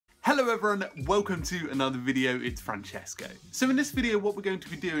Hello everyone, welcome to another video, it's Francesco. So in this video what we're going to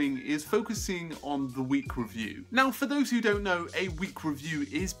be doing is focusing on the week review. Now for those who don't know, a week review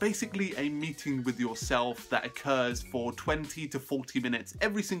is basically a meeting with yourself that occurs for 20 to 40 minutes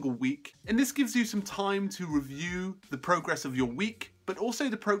every single week. And this gives you some time to review the progress of your week, but also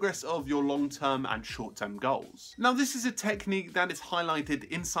the progress of your long-term and short-term goals. Now this is a technique that is highlighted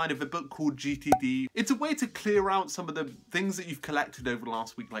inside of a book called GTD. It's a way to clear out some of the things that you've collected over the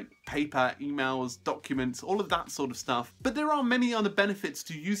last week, like paper, emails, documents, all of that sort of stuff. But there are many other benefits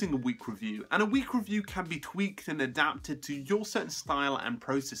to using a week review, and a week review can be tweaked and adapted to your certain style and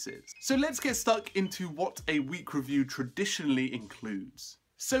processes. So let's get stuck into what a week review traditionally includes.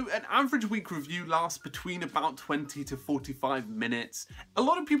 So an average week review lasts between about 20 to 45 minutes. A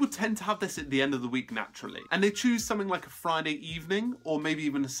lot of people tend to have this at the end of the week naturally, and they choose something like a Friday evening or maybe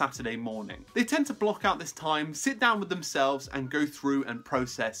even a Saturday morning. They tend to block out this time, sit down with themselves and go through and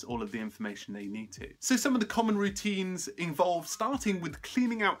process all of the information they need to. So some of the common routines involve starting with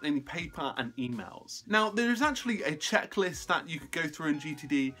cleaning out any paper and emails. Now there is actually a checklist that you could go through in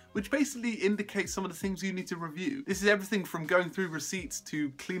GTD which basically indicates some of the things you need to review. This is everything from going through receipts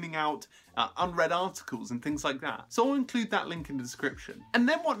to cleaning out unread articles and things like that. So I'll include that link in the description. And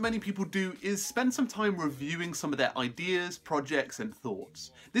then what many people do is spend some time reviewing some of their ideas, projects and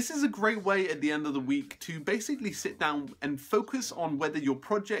thoughts. This is a great way at the end of the week to basically sit down and focus on whether your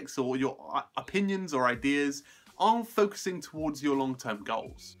projects or your opinions or ideas are focusing towards your long-term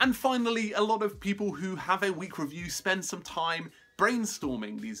goals. And finally, a lot of people who have a week review spend some time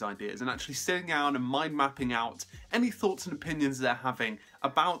brainstorming these ideas and actually sitting down and mind mapping out any thoughts and opinions they're having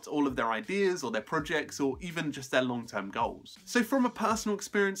about all of their ideas or their projects or even just their long-term goals. So from a personal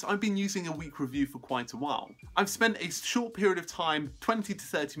experience, I've been using a week review for quite a while. I've spent a short period of time, 20 to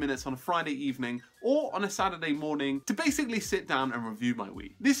 30 minutes on a Friday evening or on a Saturday morning to basically sit down and review my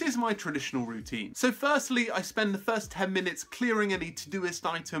week. This is my traditional routine. So firstly, I spend the first 10 minutes clearing any to-do-list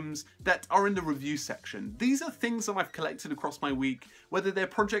items that are in the review section. These are things that I've collected across my week, whether they're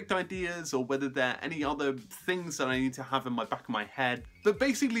project ideas or whether they're any other things that I need to have in my back of my head, but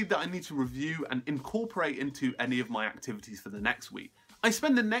basically that I need to review and incorporate into any of my activities for the next week. I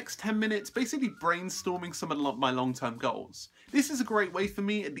spend the next 10 minutes basically brainstorming some of my long-term goals. This is a great way for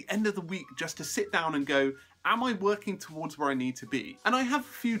me at the end of the week just to sit down and go, am I working towards where I need to be? And I have a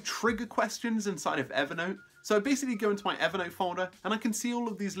few trigger questions inside of Evernote. So I basically go into my Evernote folder and I can see all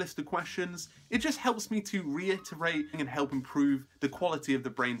of these list of questions. It just helps me to reiterate and help improve the quality of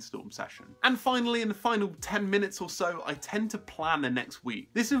the brainstorm session. And finally, in the final 10 minutes or so, I tend to plan the next week.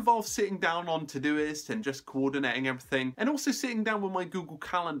 This involves sitting down on Todoist and just coordinating everything, and also sitting down with my Google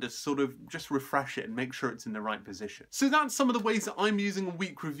Calendar to sort of just refresh it and make sure it's in the right position. So that's some of the ways that I'm using a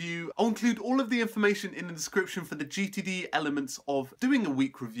week review. I'll include all of the information in the description for the GTD elements of doing a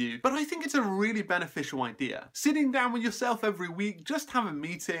week review, but I think it's a really beneficial idea. Sitting down with yourself every week, just have a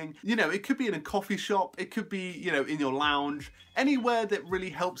meeting. You know, it could be in a coffee shop, it could be, you know, in your lounge, anywhere that really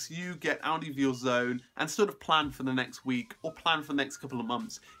helps you get out of your zone and sort of plan for the next week or plan for the next couple of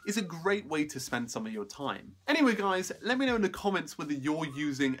months is a great way to spend some of your time. Anyway guys, let me know in the comments whether you're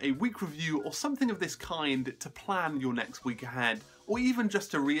using a week review or something of this kind to plan your next week ahead, or even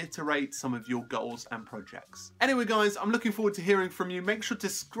just to reiterate some of your goals and projects. Anyway guys, I'm looking forward to hearing from you. Make sure to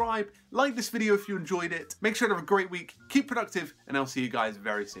subscribe, like this video if you enjoyed it. Make sure to have a great week, keep productive, and I'll see you guys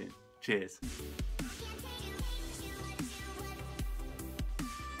very soon. Cheers.